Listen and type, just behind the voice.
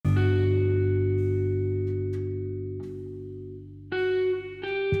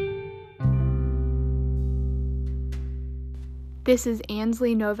This is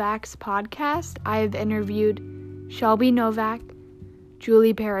Ansley Novak's podcast. I have interviewed Shelby Novak,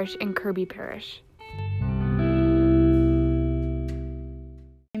 Julie Parrish, and Kirby Parrish.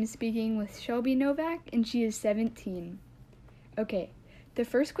 I'm speaking with Shelby Novak, and she is 17. Okay, the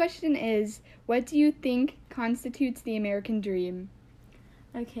first question is, what do you think constitutes the American dream?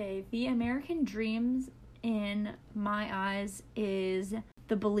 Okay, the American dream in my eyes is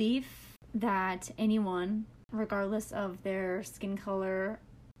the belief that anyone, regardless of their skin color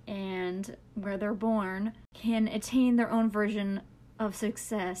and where they're born, can attain their own version of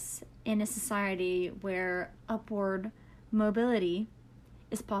success in a society where upward mobility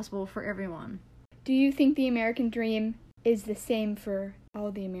is possible for everyone. Do you think the American dream is the same for all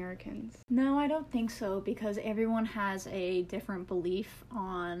the Americans? No, I don't think so, because everyone has a different belief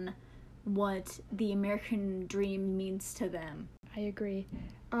on what the American dream means to them. I agree.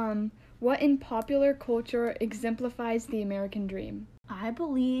 What in popular culture exemplifies the American dream? I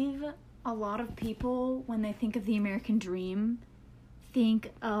believe a lot of people, when they think of the American dream,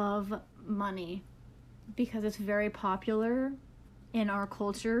 think of money, because it's very popular in our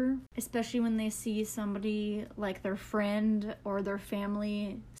culture, especially when they see somebody like their friend or their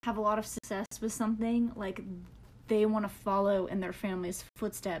family have a lot of success with something, like they want to follow in their family's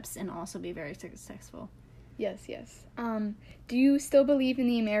footsteps and also be very successful. Yes. Do you still believe in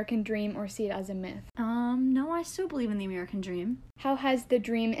the American dream or see it as a myth? No, I still believe in the American dream. How has the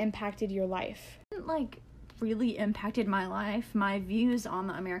dream impacted your life? It really impacted my life. My views on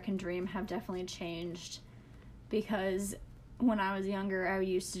the American dream have definitely changed, because when I was younger, I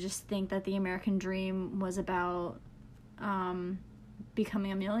used to just think that the American dream was about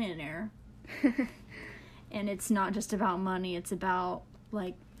becoming a millionaire. And it's not just about money, it's about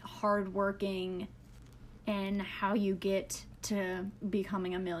hard working and how you get to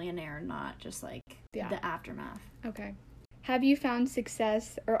becoming a millionaire, not just the aftermath. Okay. Have you found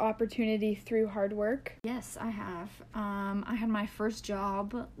success or opportunity through hard work? Yes, I have. I had my first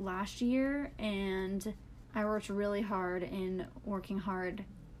job last year, and I worked really hard, and working hard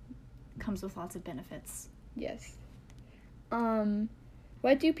comes with lots of benefits. Yes.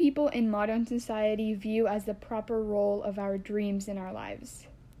 What do people in modern society view as the proper role of our dreams in our lives?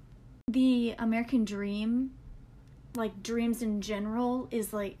 The American dream, dreams in general,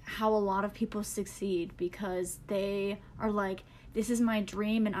 is how a lot of people succeed, because they are this is my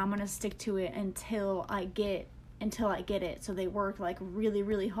dream and I'm going to stick to it until I get it. So they work really,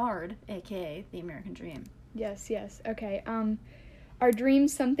 really hard, aka the American dream. Yes. Okay. Are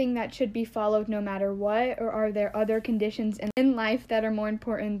dreams something that should be followed no matter what, or are there other conditions in life that are more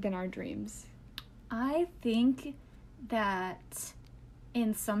important than our dreams? I think that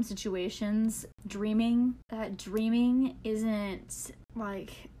in some situations, dreaming isn't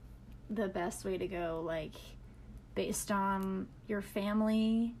the best way to go, based on your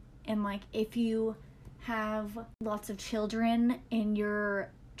family, and if you have lots of children and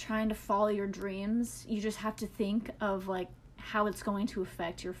you're trying to follow your dreams, you just have to think of how it's going to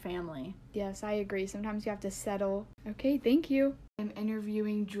affect your family. Yes, I agree. Sometimes you have to settle. Okay, thank you. I'm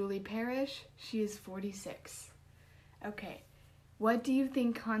interviewing Julie Parrish. She is 46. Okay, what do you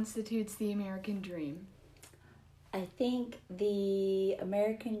think constitutes the American dream? I think the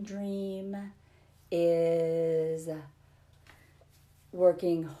American dream is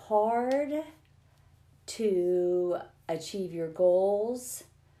working hard to achieve your goals,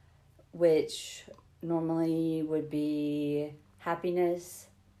 which normally would be happiness,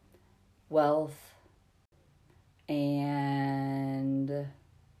 wealth, and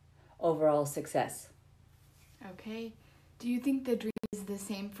overall success. Okay. Do you think the dream is the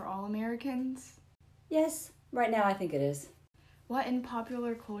same for all Americans? Yes, right now I think it is. What in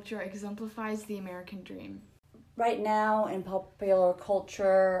popular culture exemplifies the American dream? Right now in popular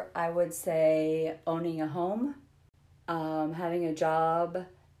culture, I would say owning a home, having a job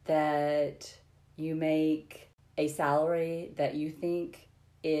that you make a salary that you think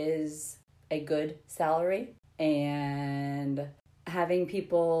is a good salary, and having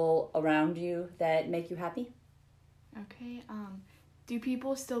people around you that make you happy. Okay, do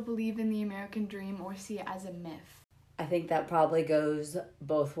people still believe in the American dream or see it as a myth? I think that probably goes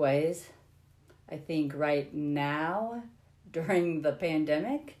both ways. I think right now, during the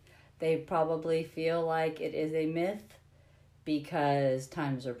pandemic, they probably feel like it is a myth, because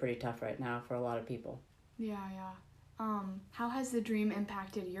times are pretty tough right now for a lot of people. Yeah. How has the dream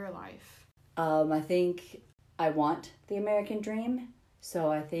impacted your life? I think I want the American dream,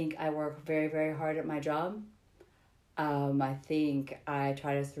 so I think I work very, very hard at my job. I think I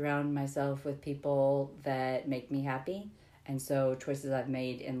try to surround myself with people that make me happy, and so choices I've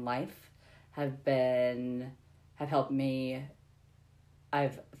made in life have helped me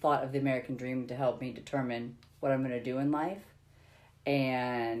I've thought of the American dream to help me determine what I'm going to do in life.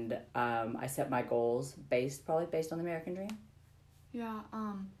 And I set my goals probably based on the American dream. Yeah.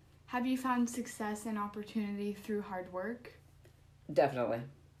 Have you found success and opportunity through hard work? Definitely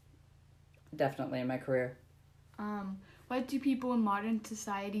in my career. What do people in modern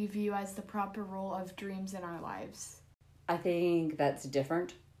society view as the proper role of dreams in our lives? I think that's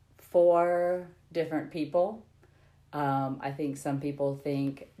different for different people. I think some people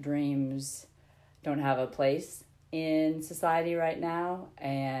think dreams don't have a place in society right now,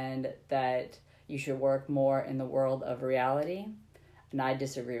 and that you should work more in the world of reality. And I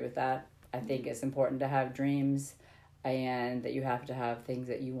disagree with that. I think it's important to have dreams, and that you have to have things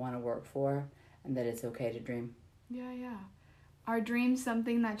that you want to work for, and that it's okay to dream. Yeah. Are dreams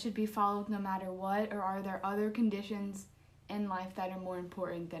something that should be followed no matter what, or are there other conditions in life that are more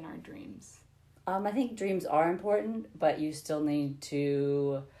important than our dreams? I think dreams are important, but you still need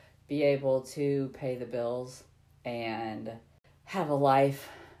to be able to pay the bills and have a life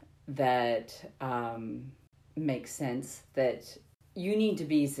that makes sense, that you need to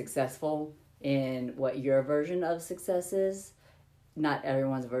be successful in what your version of success is. Not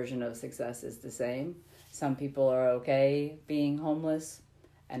everyone's version of success is the same. Some people are okay being homeless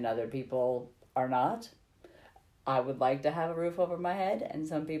and other people are not. I would like to have a roof over my head, and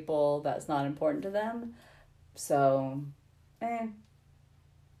some people that's not important to them. So, I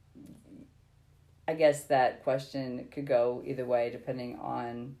guess that question could go either way depending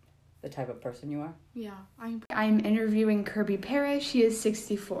on the type of person you are. Yeah, I'm interviewing Kirby Parrish. She is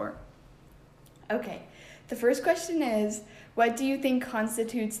 64. Okay, the first question is, what do you think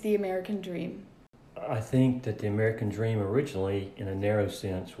constitutes the American dream? I think that the American dream originally, in a narrow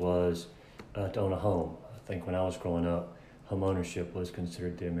sense, was to own a home. I think when I was growing up, home ownership was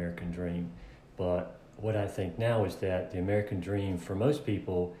considered the American dream. But what I think now is that the American dream for most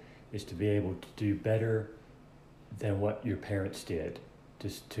people is to be able to do better than what your parents did,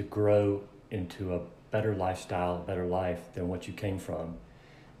 just to grow into a better lifestyle, a better life than what you came from.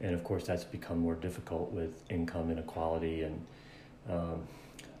 And of course, that's become more difficult with income inequality and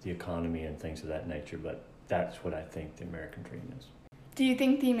the economy and things of that nature. But that's what I think the American dream is. Do you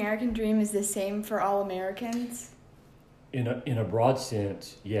think the American dream is the same for all Americans? In a broad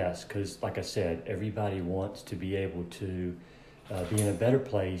sense, yes, because like I said, everybody wants to be able to be in a better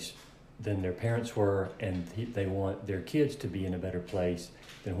place than their parents were, and they want their kids to be in a better place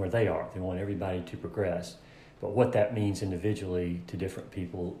than where they are. They want everybody to progress. But what that means individually to different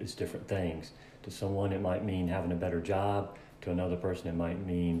people is different things. To someone, it might mean having a better job. To another person, it might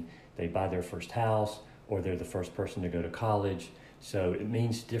mean they buy their first house, or they're the first person to go to college. So it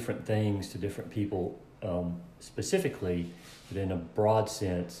means different things to different people specifically, but in a broad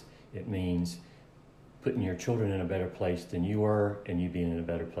sense, it means putting your children in a better place than you were, and you being in a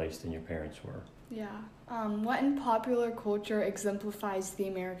better place than your parents were. Yeah. What in popular culture exemplifies the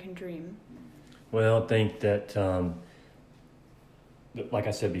American dream? Well, I think that, like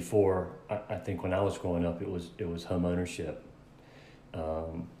I said before, I think when I was growing up, it was home ownership.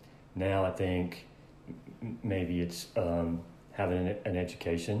 Now I think maybe it's having an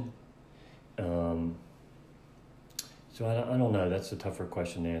education. So I don't know. That's a tougher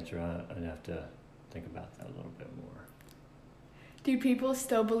question to answer. I'd have to think about that a little bit more. Do people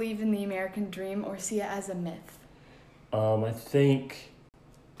still believe in the American dream or see it as a myth? I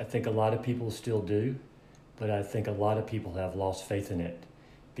think a lot of people still do, but I think a lot of people have lost faith in it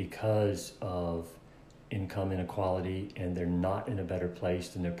because of income inequality, and they're not in a better place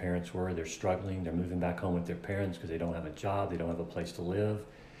than their parents were. They're struggling. They're moving back home with their parents because they don't have a job. They don't have a place to live.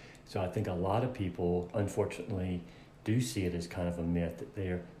 So I think a lot of people, unfortunately, do see it as kind of a myth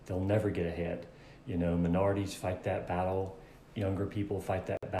that they'll never get ahead. You know, minorities fight that battle. Younger people fight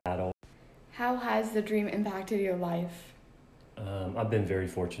that battle. How has the dream impacted your life? I've been very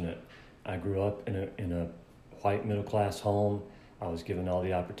fortunate. I grew up in a white middle-class home. I was given all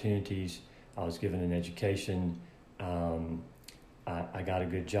the opportunities. I was given an education. I got a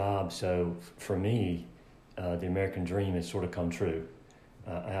good job. So for me, the American dream has sort of come true.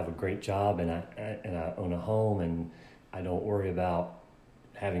 I have a great job, and I own a home, and I don't worry about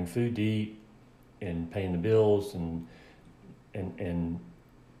having food to eat and paying the bills and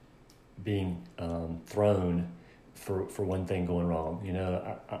being thrown for one thing going wrong. You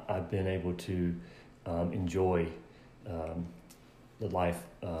know, I've been able to enjoy the life,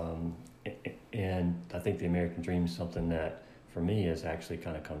 and I think the American dream is something that, for me, has actually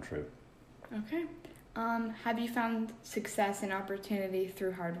kind of come true. Okay. Have you found success and opportunity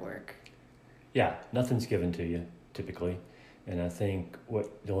through hard work? Yeah, nothing's given to you, typically. And I think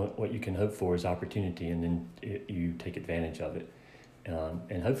what you can hope for is opportunity, and then you take advantage of it.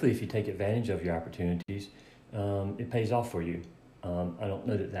 And hopefully if you take advantage of your opportunities, it pays off for you. I don't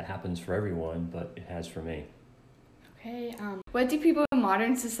know that happens for everyone, but it has for me. Okay, what do people in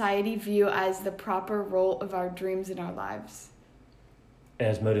modern society view as the proper role of our dreams in our lives?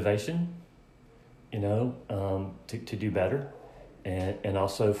 As motivation, to do better, and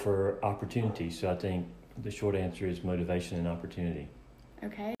also for opportunity. So I think the short answer is motivation and opportunity.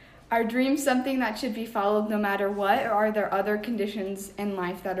 Okay. Are dreams something that should be followed no matter what, or are there other conditions in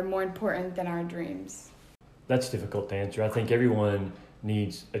life that are more important than our dreams? That's difficult to answer. I think everyone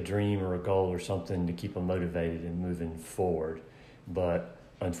needs a dream or a goal or something to keep them motivated and moving forward. But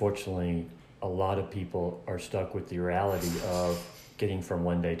unfortunately, a lot of people are stuck with the reality of getting from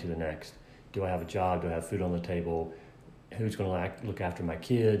one day to the next. Do I have a job? Do I have food on the table? Who's going to look after my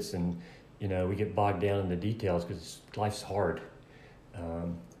kids? And, we get bogged down in the details because life's hard.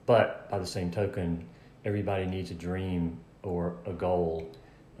 But by the same token, everybody needs a dream or a goal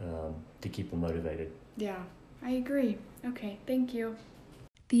to keep them motivated. Yeah, I agree. Okay, thank you.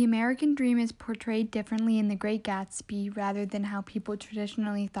 The American dream is portrayed differently in The Great Gatsby rather than how people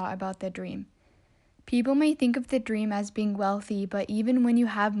traditionally thought about the dream. People may think of the dream as being wealthy, but even when you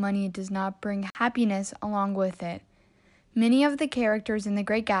have money, it does not bring happiness along with it. Many of the characters in The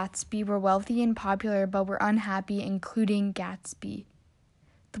Great Gatsby were wealthy and popular, but were unhappy, including Gatsby.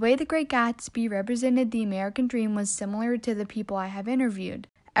 The way The Great Gatsby represented the American dream was similar to the people I have interviewed.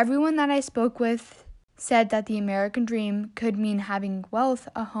 Everyone that I spoke with said that the American dream could mean having wealth,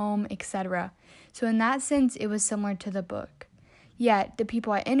 a home, etc. So in that sense, it was similar to the book. Yet, the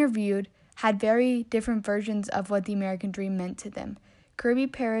people I interviewed had very different versions of what the American dream meant to them. Kirby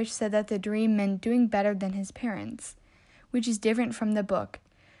Parrish said that the dream meant doing better than his parents, which is different from the book.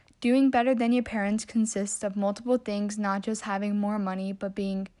 Doing better than your parents consists of multiple things, not just having more money, but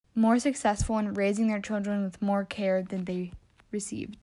being more successful in raising their children with more care than they received.